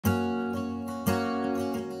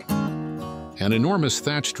An enormous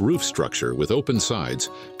thatched roof structure with open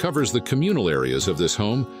sides covers the communal areas of this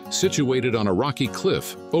home, situated on a rocky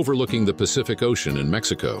cliff overlooking the Pacific Ocean in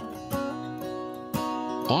Mexico.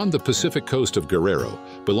 On the Pacific coast of Guerrero,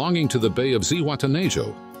 belonging to the Bay of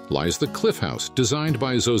Zihuatanejo, lies the cliff house designed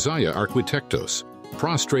by Zozaya Arquitectos,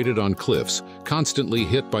 prostrated on cliffs, constantly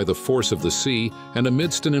hit by the force of the sea and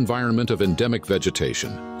amidst an environment of endemic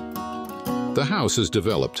vegetation. The house is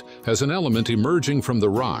developed as an element emerging from the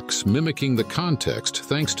rocks, mimicking the context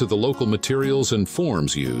thanks to the local materials and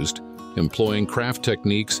forms used, employing craft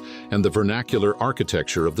techniques and the vernacular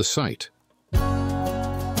architecture of the site.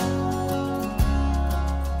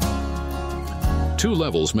 2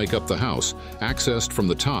 levels make up the house, accessed from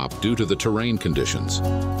the top due to the terrain conditions.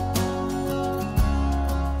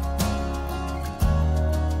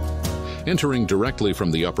 Entering directly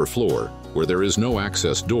from the upper floor, where there is no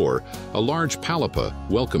access door, a large palapa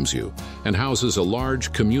welcomes you and houses a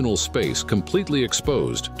large communal space completely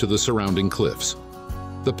exposed to the surrounding cliffs.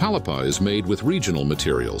 The palapa is made with regional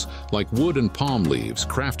materials like wood and palm leaves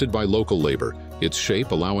crafted by local labor, its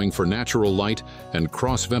shape allowing for natural light and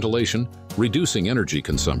cross-ventilation, reducing energy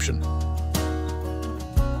consumption.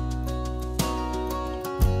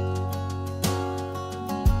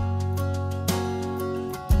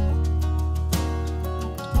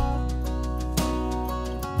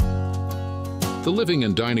 The living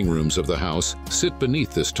and dining rooms of the house sit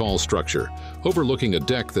beneath this tall structure, overlooking a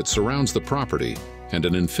deck that surrounds the property and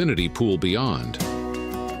an infinity pool beyond.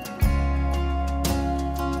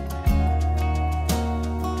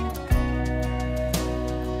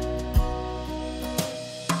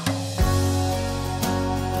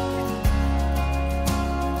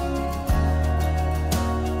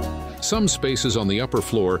 Some spaces on the upper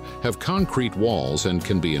floor have concrete walls and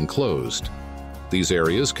can be enclosed. These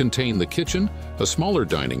areas contain the kitchen, a smaller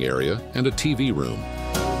dining area, and a TV room.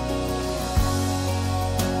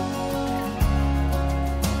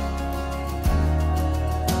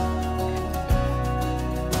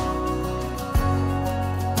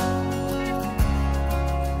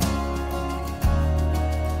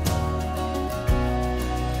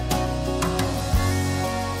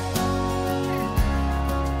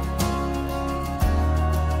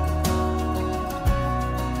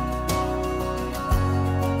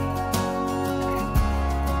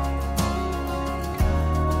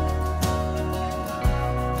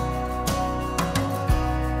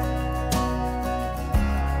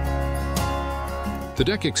 The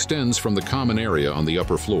deck extends from the common area on the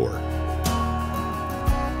upper floor.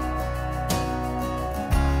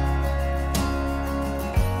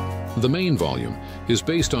 The main volume is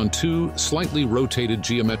based on 2 slightly rotated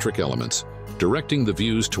geometric elements, directing the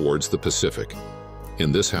views towards the Pacific.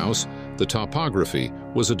 In this house, the topography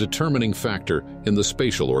was a determining factor in the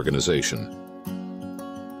spatial organization.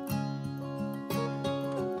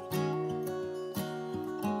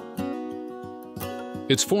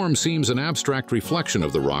 Its form seems an abstract reflection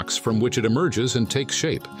of the rocks from which it emerges and takes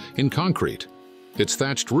shape, in concrete. Its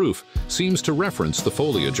thatched roof seems to reference the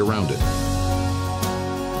foliage around it.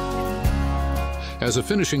 As a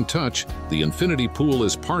finishing touch, the infinity pool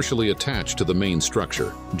is partially attached to the main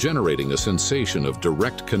structure, generating a sensation of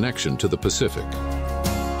direct connection to the Pacific.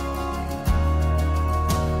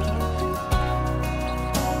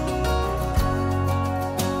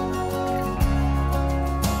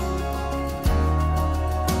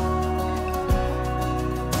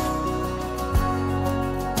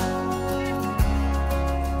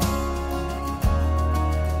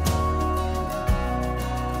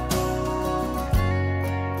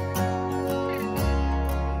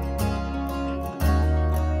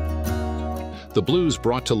 The blues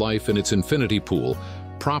brought to life in its infinity pool,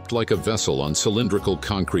 propped like a vessel on cylindrical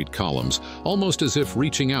concrete columns, almost as if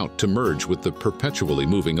reaching out to merge with the perpetually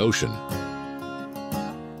moving ocean.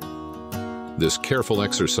 This careful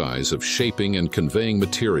exercise of shaping and conveying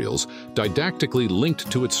materials, didactically linked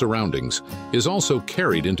to its surroundings, is also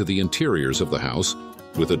carried into the interiors of the house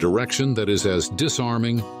with a direction that is as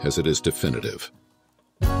disarming as it is definitive.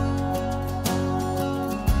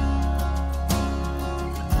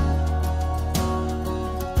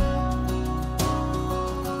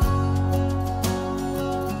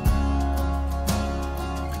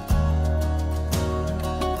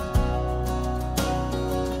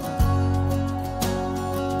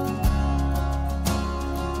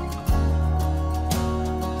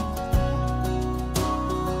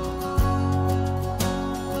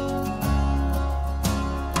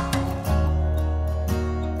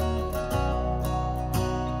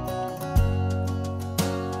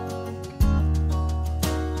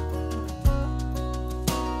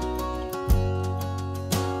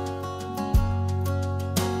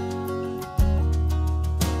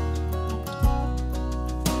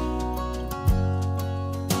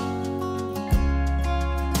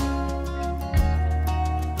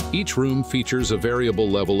 Each room features a variable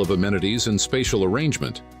level of amenities and spatial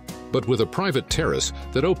arrangement, but with a private terrace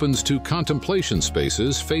that opens to contemplation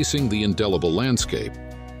spaces facing the indelible landscape.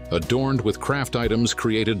 Adorned with craft items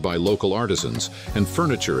created by local artisans and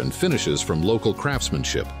furniture and finishes from local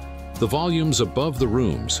craftsmanship. The volumes above the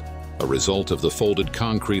rooms, a result of the folded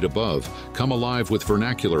concrete above, come alive with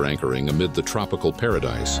vernacular anchoring amid the tropical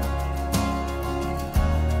paradise.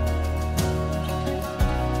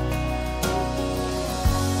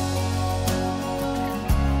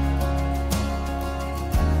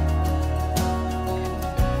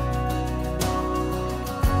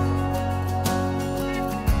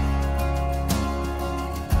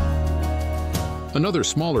 Another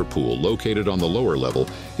smaller pool located on the lower level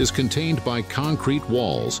is contained by concrete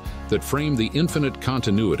walls that frame the infinite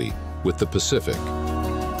continuity with the Pacific.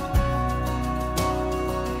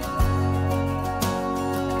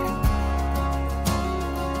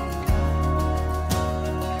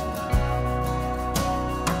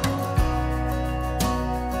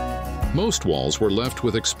 Most walls were left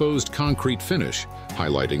with exposed concrete finish,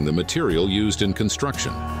 highlighting the material used in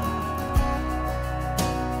construction.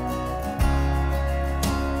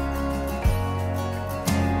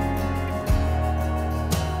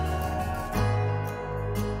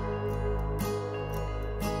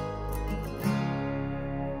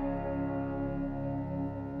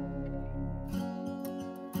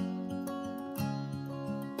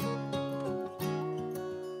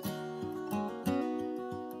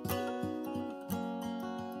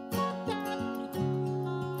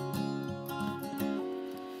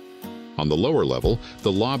 On the lower level,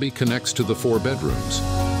 the lobby connects to the 4 bedrooms.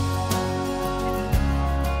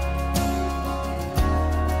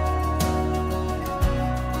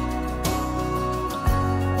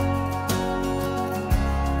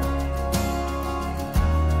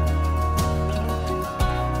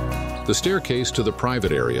 The staircase to the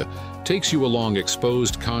private area takes you along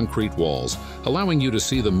exposed concrete walls, allowing you to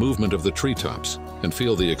see the movement of the treetops and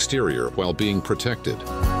feel the exterior while being protected.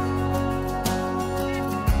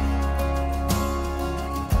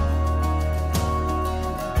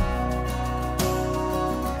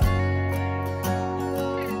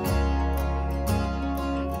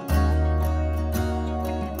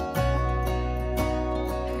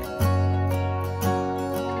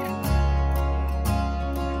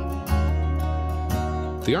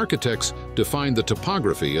 The architects defined the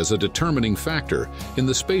topography as a determining factor in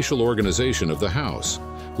the spatial organization of the house,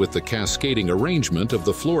 with the cascading arrangement of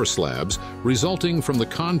the floor slabs resulting from the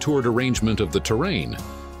contoured arrangement of the terrain,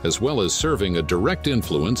 as well as serving a direct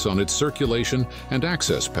influence on its circulation and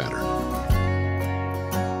access pattern.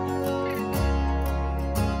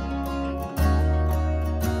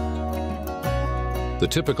 The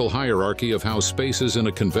typical hierarchy of how spaces in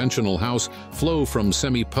a conventional house flow from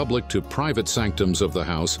semi-public to private sanctums of the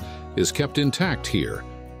house is kept intact here,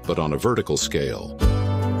 but on a vertical scale.